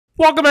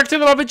Welcome back to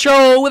the Muppet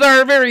Show with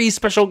our very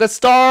special guest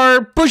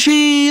star,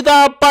 Bushy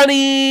the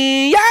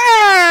Bunny.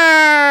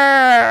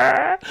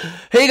 Yeah!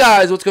 Hey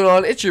guys, what's going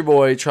on? It's your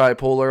boy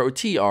Tripolar,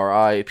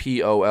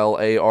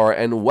 Tripolar,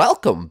 and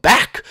welcome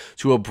back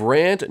to a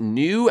brand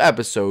new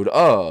episode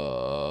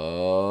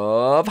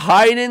of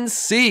Hide and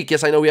Seek.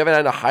 Yes, I know we haven't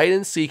had a hide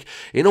and seek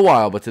in a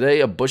while, but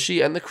today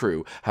Bushy and the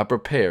crew have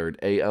prepared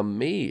a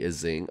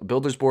amazing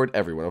builder's board.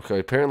 Everyone, okay,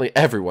 apparently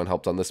everyone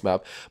helped on this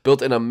map,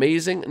 built an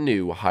amazing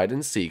new hide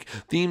and seek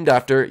themed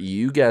after,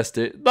 you guessed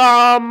it, the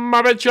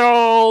Muppet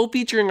Show,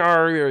 featuring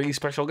our very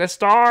special guest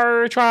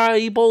star,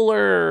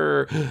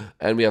 Tripolar.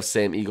 And we have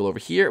Sam Eagle over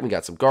here, and we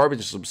got some garbage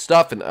and some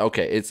stuff, and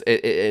okay, it's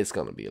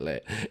gonna be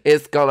lit.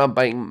 It's gonna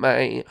be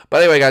me.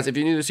 But anyway, guys, if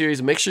you're new to the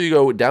series, make sure you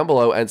go down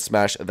below and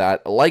smash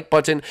that like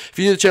button. If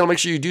you're new to the channel, make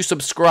sure you do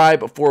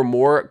subscribe for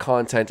more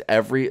content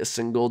every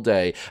single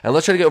day. And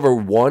let's try to get over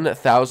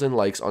 1,000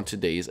 likes on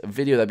today's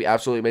video. That'd be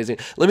absolutely amazing.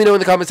 Let me know in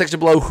the comment section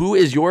below, who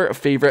is your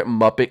favorite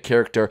Muppet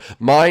character?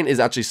 Mine is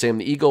actually Sam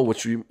the Eagle,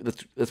 which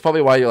that's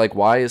probably why you're like,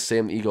 why is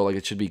Sam the Eagle? Like,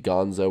 it should be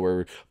Gonzo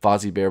or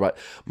Fozzie Bear, but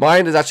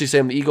mine is actually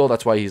Sam the Eagle.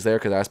 That's why he's there,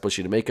 because I asked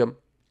Bushy to make him.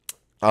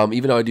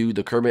 Even though I do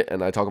the Kermit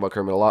and I talk about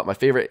Kermit a lot, my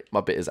favorite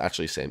Muppet is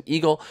actually Sam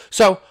Eagle.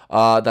 So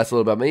that's a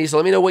little bit about me. So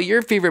let me know what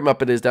your favorite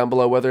Muppet is down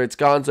below, whether it's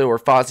Gonzo or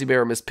Fozzie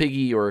Bear or Miss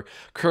Piggy or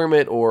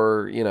Kermit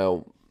or, you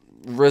know,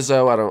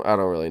 Rizzo. I don't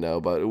really know,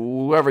 but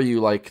whoever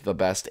you like the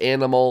best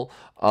animal.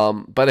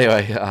 But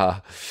anyway,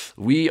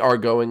 we are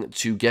going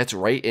to get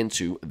right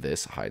into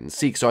this hide and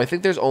seek. So I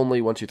think there's only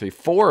 1, 2, 3,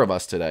 4 of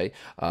us today,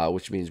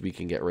 which means we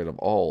can get rid of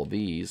all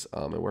these.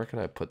 And where can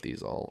I put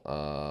these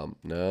all?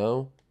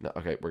 No.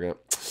 Okay, we're going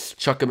to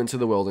chuck them into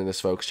the wilderness,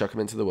 folks. Chuck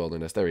them into the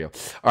wilderness. There we go.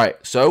 All right,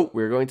 so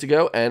we're going to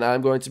go, and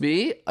I'm going to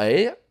be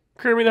a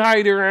Kermit the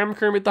Hider. I'm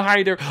Kermit the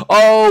Hider.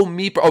 Oh,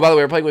 Meeper. Oh, by the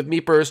way, we're playing with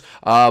Meepers,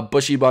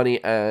 Bushy Bunny,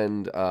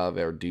 and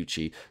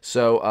Verducci.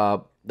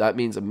 So that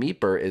means a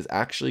Meeper is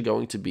actually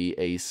going to be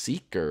a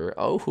Seeker.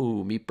 Oh,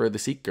 Meeper the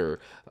Seeker.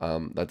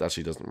 That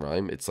actually doesn't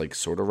rhyme. It's like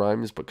sort of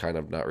rhymes, but kind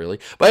of not really.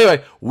 But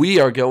anyway, we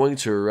are going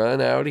to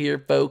run out here,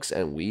 folks,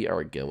 and we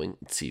are going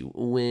to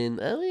win.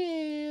 Oh,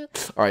 yeah.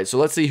 All right, so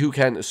let's see who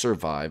can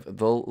survive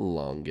the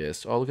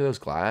longest. Oh, look at those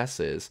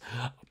glasses.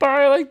 But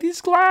I like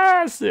these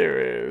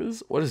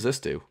glasses. What does this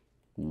do?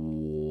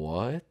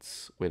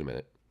 What? Wait a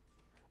minute.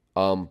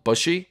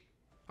 Bushy,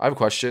 I have a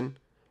question.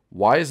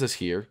 Why is this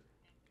here?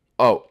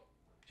 Oh,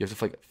 you have to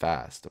flick it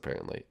fast,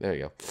 apparently. There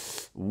you go.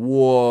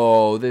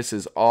 Whoa, this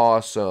is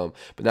awesome.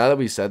 But now that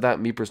we said that,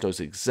 Meepers knows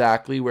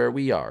exactly where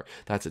we are.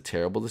 That's a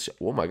terrible decision.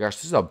 Oh my gosh,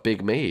 this is a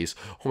big maze.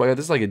 Oh my god,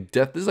 this is like a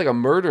death. This is like a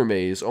murder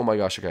maze. Oh my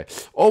gosh, okay.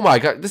 Oh my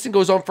god, this thing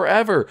goes on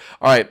forever.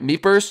 All right,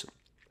 Meepers,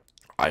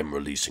 I'm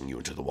releasing you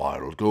into the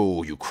wild.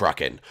 Go, you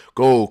Kraken.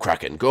 Go,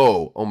 Kraken,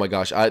 go. Oh my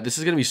gosh, this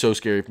is going to be so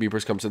scary if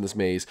Meepers comes in this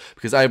maze,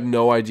 because I have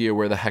no idea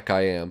where the heck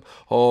I am.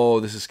 Oh,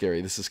 this is scary.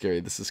 This is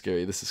scary. This is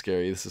scary. This is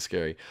scary. This is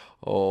scary.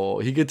 Oh,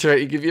 he could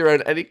be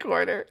around any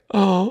corner.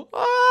 Oh,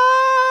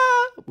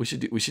 we should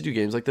do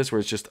games like this where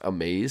it's just a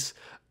maze.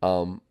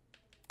 I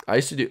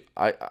used to do,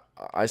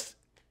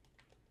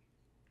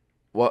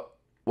 what?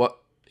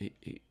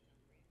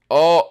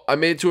 Oh, I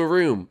made it to a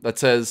room that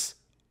says,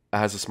 it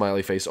has a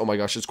smiley face. Oh my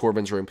gosh, it's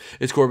Corbin's room.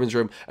 It's Corbin's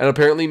room. And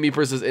apparently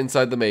Meepers is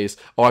inside the maze.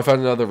 Oh, I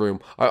found another room.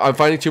 I'm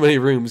finding too many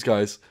rooms,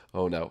 guys.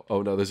 Oh no.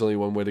 Oh no, there's only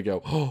one way to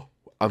go. Oh,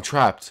 I'm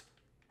trapped.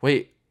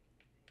 Wait.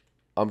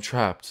 I'm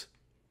trapped.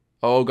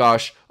 Oh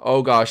gosh.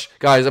 Oh gosh.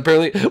 Guys,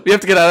 apparently we have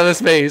to get out of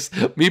this maze.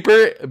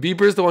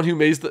 Meeper's the one who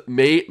made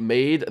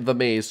the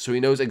maze, so he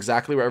knows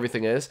exactly where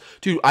everything is.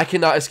 Dude, I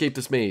cannot escape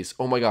this maze.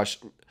 Oh my gosh.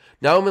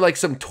 Now I'm in like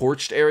some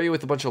torched area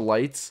with a bunch of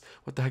lights.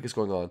 What the heck is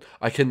going on?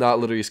 I cannot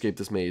literally escape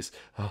this maze.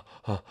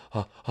 What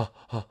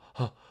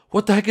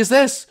the heck is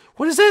this?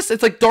 What is this?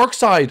 It's like dark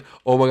side.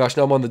 Oh my gosh,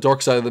 now I'm on the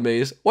dark side of the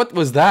maze. What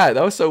was that?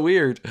 That was so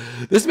weird.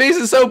 This maze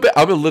is so big.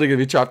 I'm literally going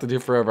to be trapped in here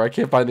forever. I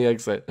can't find the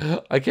exit.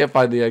 I can't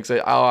find the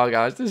exit. Oh my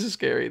gosh, this is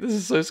scary. This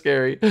is so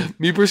scary.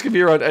 Meepers can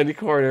be around any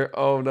corner.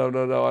 Oh no.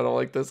 I don't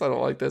like this. I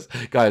don't like this.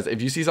 Guys,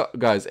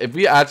 if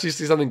we actually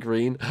see something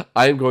green,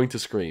 I am going to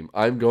scream.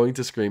 I'm going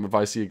to scream if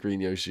I see a green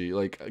Yoshi.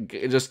 Like,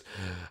 just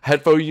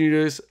headphone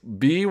users,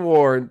 be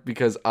warned,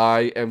 because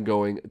I am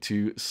going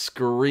to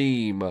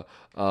scream.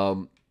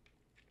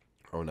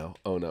 Oh no.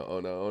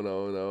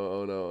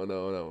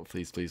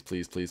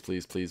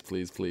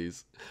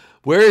 Please.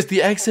 Where is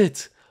the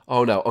exit?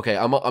 Oh no. Okay,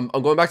 I'm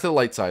going back to the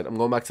light side. I'm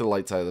going back to the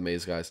light side of the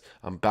maze, guys.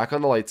 I'm back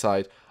on the light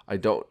side.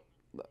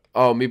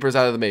 Oh, Meeper's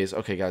out of the maze.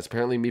 Okay, guys,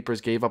 apparently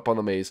Meepers gave up on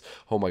the maze.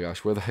 Oh my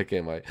gosh, where the heck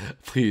am I?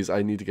 Please,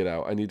 I need to get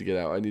out. I need to get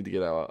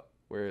out.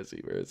 Where is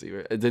he?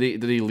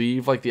 Did he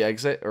leave like the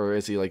exit, or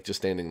is he like just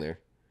standing there?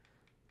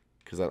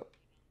 Because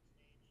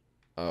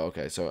oh,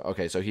 okay,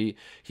 so he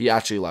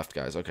actually left,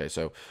 guys. Okay,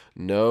 so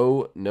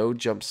no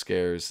jump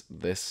scares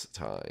this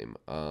time.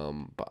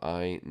 But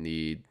I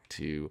need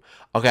to.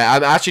 Okay,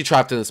 I'm actually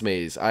trapped in this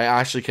maze. I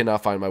actually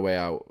cannot find my way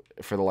out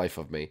for the life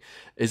of me.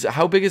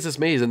 How big is this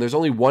maze? And there's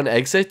only one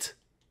exit?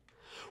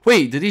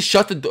 Wait, did he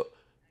shut the door?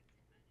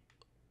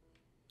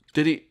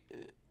 Did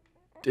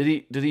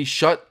Did he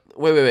shut?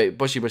 Wait.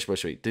 Bushy.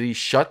 Did he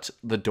shut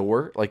the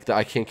door? Like,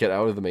 I can't get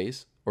out of the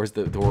maze? Or is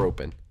the door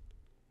open?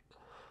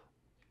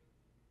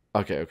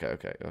 Okay.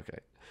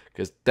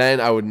 Because then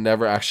I would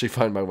never actually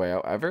find my way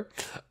out ever.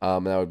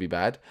 That would be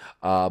bad.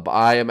 But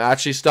I am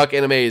actually stuck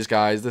in a maze,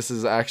 guys. This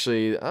is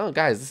actually... Oh,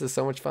 guys, this is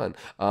so much fun.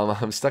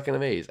 I'm stuck in a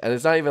maze. And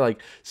it's not even,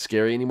 like,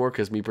 scary anymore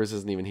because Meepers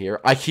isn't even here.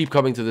 I keep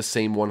coming to the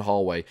same one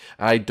hallway.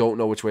 And I don't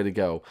know which way to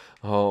go.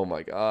 Oh,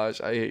 my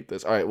gosh. I hate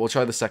this. All right, we'll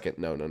try the second.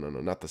 No,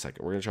 not the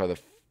second. We're going to try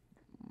this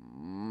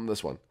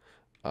one.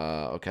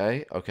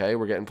 Okay,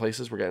 we're getting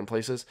places,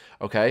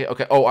 okay.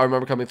 Oh, I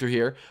remember coming through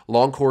here.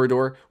 Long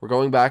corridor, we're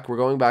going back,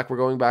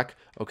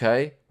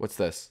 okay. What's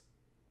this?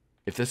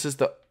 If this is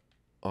the...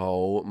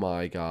 Oh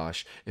my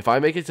gosh. If I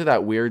make it to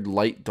that weird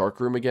light dark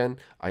room again,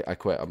 I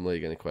quit. I'm literally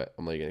gonna quit.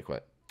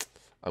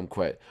 I'm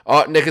quit.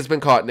 Oh, Nick has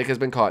been caught.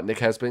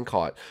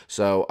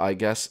 So I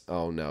guess...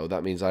 Oh no,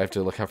 that means I have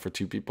to look out for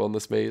 2 people in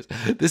this maze.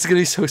 This is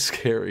gonna be so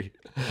scary.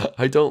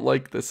 I don't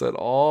like this at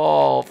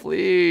all,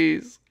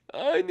 please.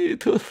 I need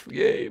to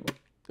escape.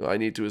 I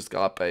need to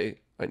escape. Please,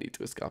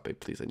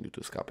 I need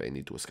to escape.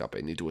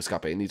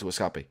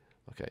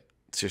 Okay,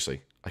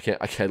 seriously. I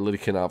literally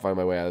cannot find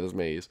my way out of this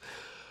maze.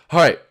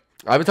 Alright,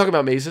 I've been talking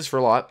about mazes for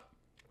a lot.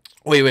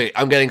 Wait,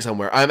 I'm getting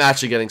somewhere. I'm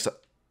actually getting some...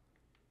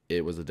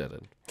 It was a dead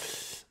end.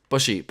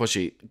 Bushy,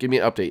 give me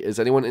an update. Is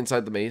anyone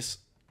inside the maze?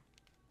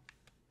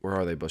 Where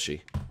are they,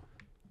 Bushy?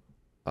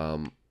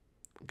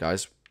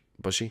 Guys,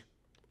 Bushy?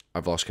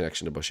 I've lost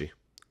connection to Bushy.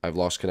 I've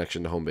lost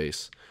connection to home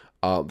base.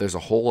 There's a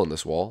hole in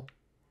this wall.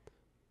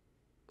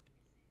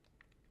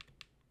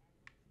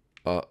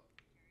 Oh!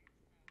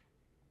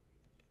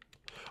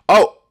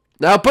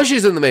 Now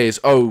Bushy's in the maze.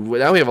 Oh,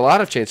 now we have a lot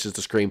of chances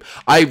to scream.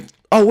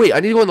 Oh, wait, I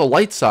need to go on the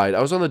light side.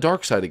 I was on the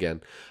dark side again.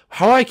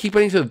 How do I keep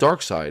getting to the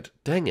dark side?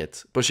 Dang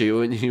it. Bushy,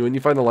 when you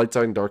find the light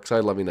side and dark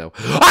side, let me know.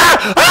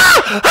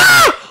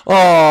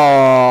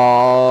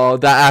 Oh,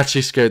 that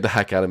actually scared the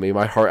heck out of me.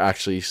 My heart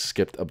actually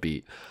skipped a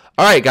beat.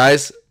 All right,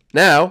 guys.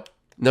 Now...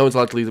 No one's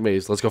allowed to leave the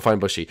maze. Let's go find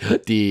Bushy.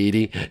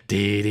 Dee.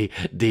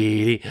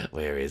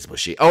 Where is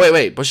Bushy? Oh,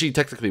 wait. Bushy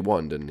technically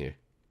won, didn't he?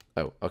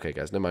 Oh, okay,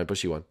 guys. Never mind.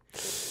 Bushy won.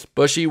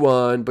 Bushy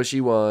won.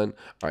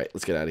 All right,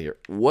 let's get out of here.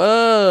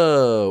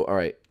 Whoa. All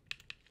right.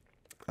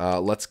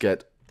 Let's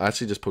get... I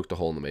actually just poked a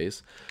hole in the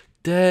maze.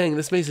 Dang,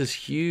 this maze is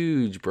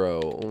huge, bro.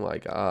 Oh, my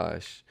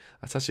gosh.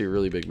 That's actually a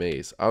really big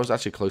maze. I was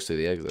actually close to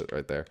the exit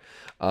right there.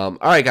 All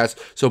right, guys.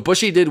 So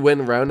Bushy did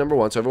win round number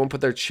 1. So everyone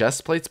put their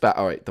chest plates back.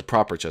 All right, the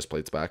proper chest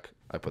plates back.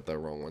 I put the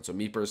wrong one. So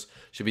Meepers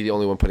should be the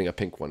only one putting a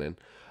pink one in.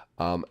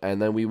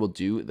 And then we will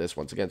do this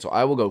once again. So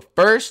I will go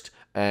first,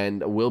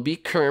 and we'll be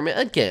Kermit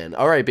again.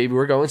 All right, baby,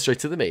 we're going straight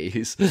to the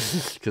maze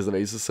because the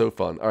maze is so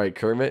fun. All right,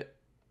 Kermit,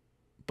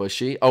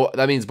 Bushy. Oh,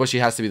 that means Bushy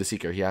has to be the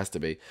seeker. He has to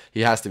be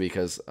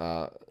because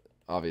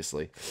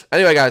obviously.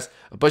 Anyway, guys,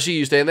 Bushy,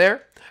 you staying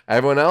there?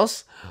 Everyone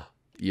else?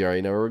 You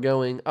already know where we're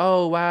going.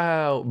 Oh,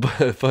 wow.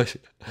 But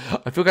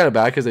I feel kind of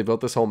bad because they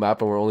built this whole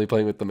map and we're only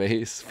playing with the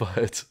maze.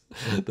 But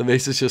the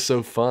maze is just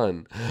so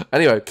fun.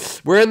 Anyway,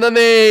 we're in the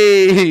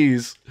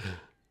maze.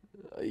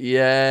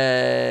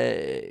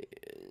 Yay.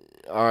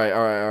 All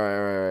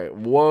right.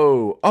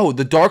 Whoa. Oh,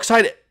 the dark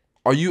side.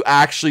 Are you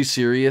actually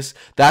serious?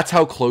 That's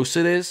how close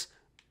it is?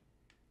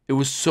 It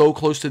was so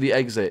close to the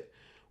exit.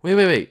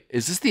 Wait.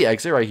 Is this the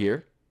exit right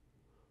here?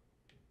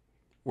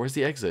 Where's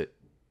the exit?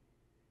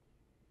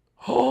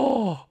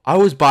 Oh, I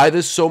was by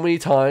this so many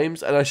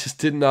times and I just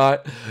did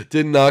not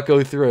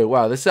go through.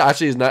 Wow, this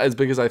actually is not as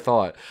big as I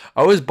thought.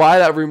 I was by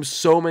that room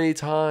so many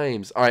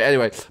times. All right,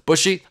 anyway,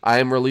 Bushy, I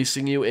am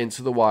releasing you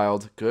into the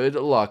wild. Good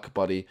luck,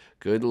 buddy.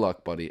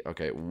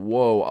 Okay,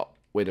 whoa.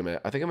 Wait a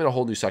minute. I think I'm in a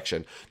whole new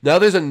section. Now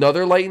there's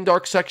another light and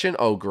dark section.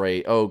 Oh,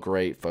 great,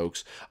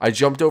 folks. I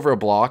jumped over a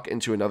block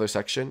into another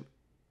section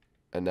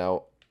and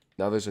now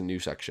there's a new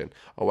section.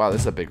 Oh, wow,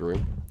 this is a big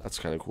room. That's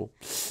kind of cool.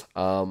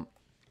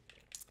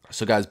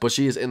 So, guys,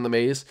 Bushy is in the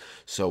maze,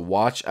 so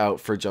watch out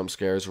for jump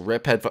scares.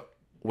 Rip headphone.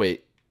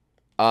 Wait.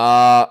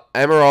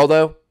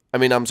 Emeraldo?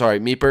 I'm sorry,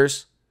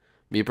 Meepers.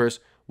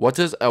 What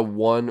does a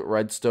 1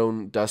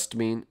 redstone dust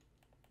mean?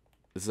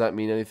 Does that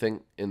mean anything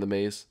in the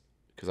maze?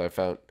 Because I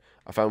found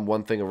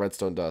 1 thing of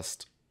redstone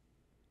dust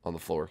on the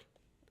floor.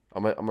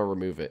 I'm gonna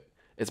remove it.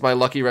 It's my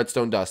lucky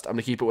redstone dust. I'm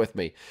gonna keep it with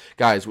me.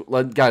 Guys,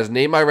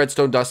 name my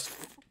redstone dust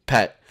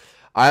pet.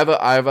 I have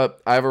a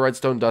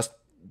redstone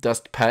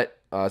dust pet.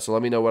 So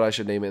let me know what I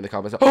should name it in the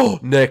comments. Oh,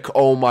 Nick.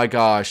 Oh, my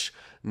gosh.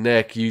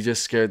 Nick, you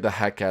just scared the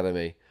heck out of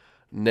me.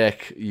 My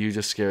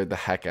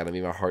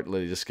heart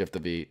literally just skipped a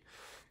beat.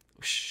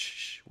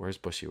 Shh. Where's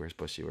Bushy?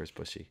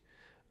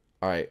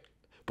 All right.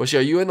 Bushy,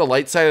 are you in the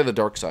light side or the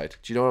dark side?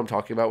 Do you know what I'm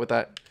talking about with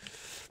that?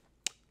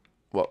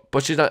 Well,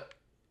 Bushy's not...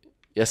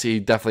 Yes,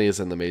 he definitely is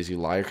in the maze, you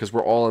liar, because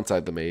we're all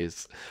inside the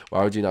maze.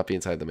 Why would you not be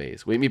inside the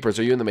maze? Wait, Meepers,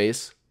 are you in the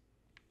maze?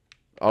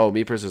 Oh,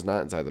 Meepers is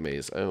not inside the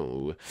maze.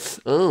 Oh,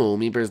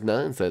 Meepers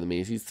not inside the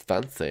maze. He's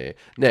fancy.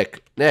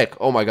 Nick.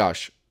 Oh my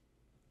gosh.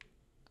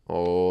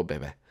 Oh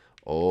baby.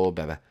 Oh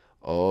baby.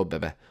 Oh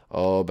baby.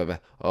 Oh baby.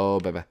 Oh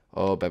baby.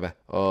 Oh baby.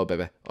 Oh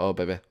baby. Oh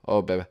baby.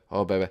 Oh baby.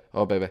 Oh baby.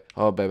 Oh baby.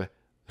 Oh baby.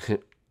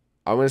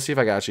 I'm going to see if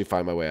I can actually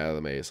find my way out of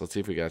the maze. Let's see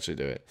if we can actually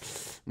do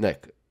it.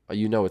 Nick,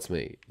 you know it's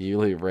me. You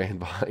literally ran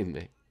behind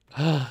me.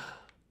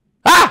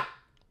 Ah!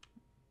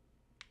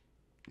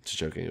 Just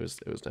joking. It was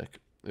Nick.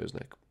 It was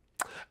Nick.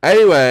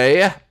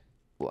 Anyway,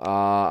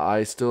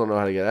 I still don't know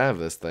how to get out of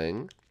this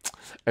thing.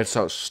 It's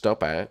so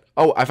stupid.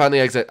 Oh, I found the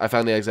exit. I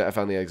found the exit. I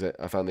found the exit.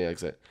 I found the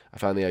exit. I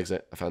found the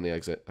exit. I found the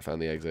exit. I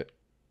found the exit.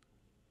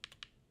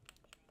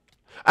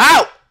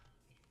 Ow!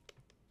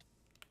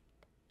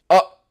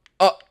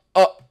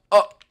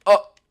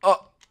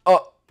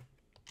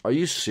 Are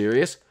you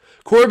serious?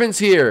 Corbin's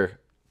here.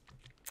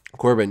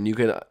 Corbin, you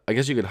can, I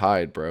guess you could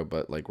hide, bro,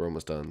 but like we're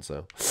almost done,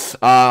 so.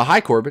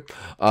 Hi, Corbin.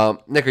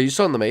 Nick, are you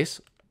still in the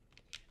maze?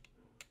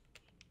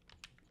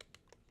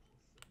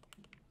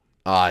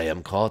 I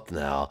am caught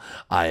now.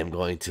 I am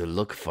going to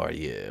look for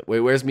you.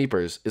 Wait, where's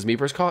Meepers? Is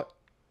Meepers caught?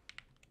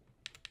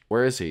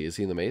 Where is he? Is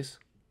he in the maze?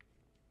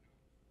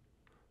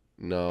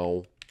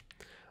 No.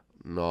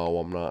 No,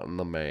 I'm not in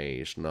the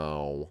maze.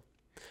 No.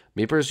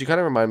 Meepers, you kind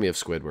of remind me of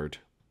Squidward.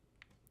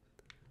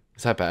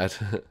 Is that bad?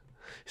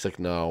 He's like,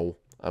 no,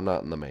 I'm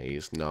not in the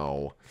maze.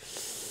 No.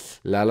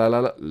 La la la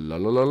la la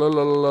la la la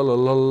la la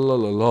la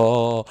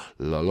la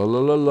la la la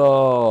la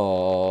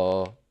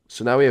la.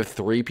 So now we have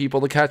 3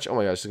 people to catch. Oh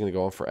my gosh, this is gonna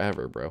go on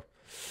forever, bro.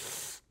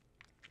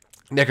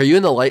 Nick, are you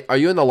in the light? Are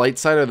you in the light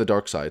side or the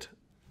dark side?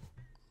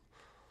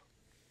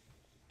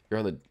 You're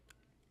on the.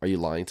 Are you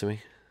lying to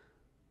me?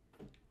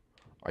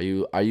 Are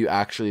you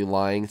actually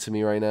lying to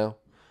me right now?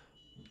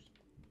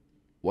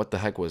 What the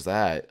heck was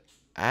that?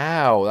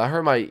 Ow, that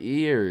hurt my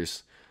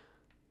ears.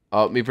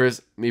 Oh,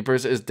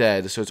 Meepers is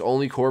dead, so it's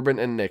only Corbin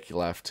and Nick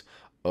left.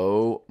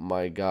 Oh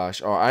my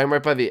gosh. Oh, I'm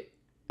right by the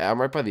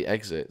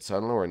exit, so I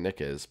don't know where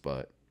Nick is,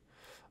 but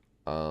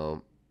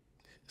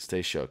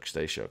stay shook,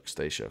 stay shook,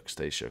 stay shook,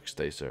 stay shook,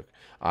 stay shook.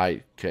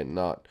 I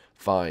cannot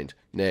find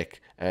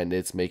Nick, and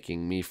it's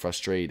making me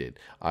frustrated.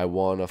 I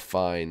wanna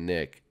find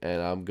Nick,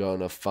 and I'm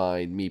gonna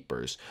find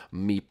Meepers.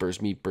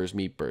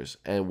 Meepers.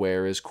 And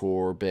where is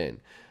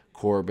Corbin?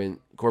 Corbin,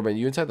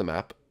 you inside the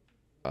map?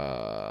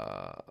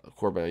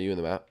 Corbin, are you in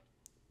the map?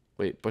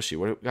 Wait, Bushy,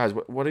 guys,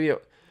 what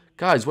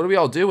are we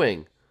all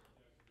doing?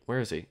 Where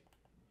is he?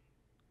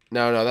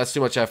 No, that's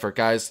too much effort,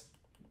 guys.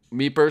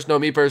 Meepers,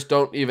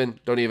 don't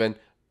even.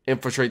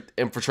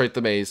 Infiltrate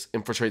the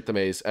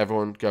maze.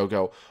 Everyone,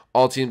 go.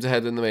 All teams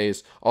ahead in the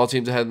maze.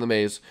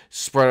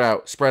 Spread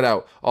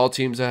out. All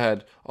teams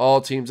ahead.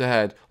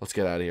 Let's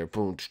get out of here.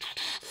 Boom.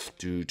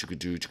 We're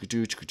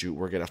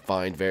gonna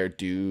find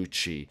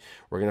Verducci.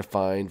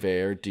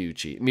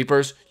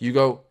 Meepers, you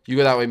go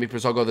that way.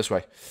 Meepers, I'll go this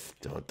way.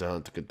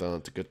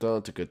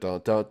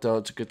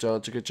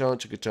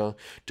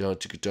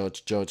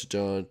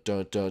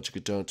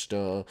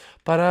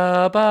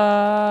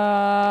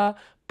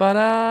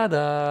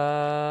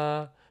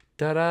 Ba-da-da,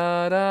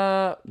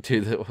 da-da-da.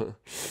 Dude,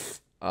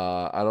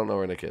 I don't know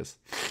where Nick is.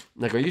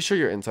 Nick, are you sure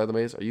you're inside the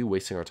maze? Are you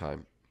wasting our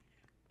time?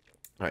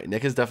 All right,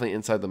 Nick is definitely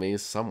inside the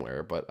maze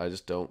somewhere, but I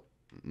just don't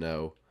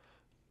know.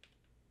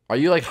 Are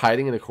you like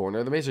hiding in a corner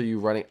of the maze? Or are you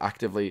running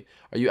actively?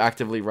 Are you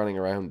actively running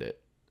around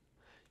it?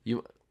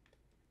 You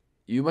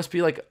must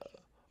be like,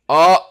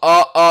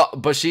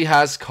 but she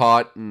has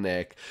caught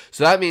Nick.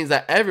 So that means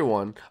that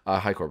everyone,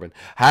 hi Corbin,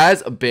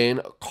 has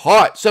been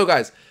caught. So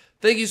guys,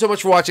 thank you so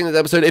much for watching this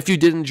episode. If you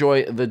did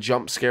enjoy the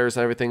jump scares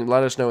and everything,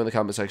 let us know in the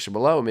comment section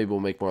below. And maybe we'll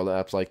make more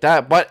apps like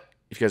that. But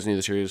if you guys are new to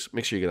the series,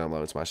 make sure you get on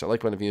below and smash that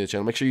like button if you're new to the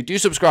channel. Make sure you do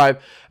subscribe.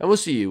 And we'll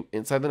see you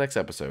inside the next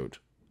episode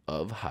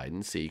of Hide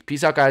and Seek.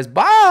 Peace out, guys.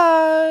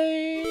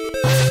 Bye.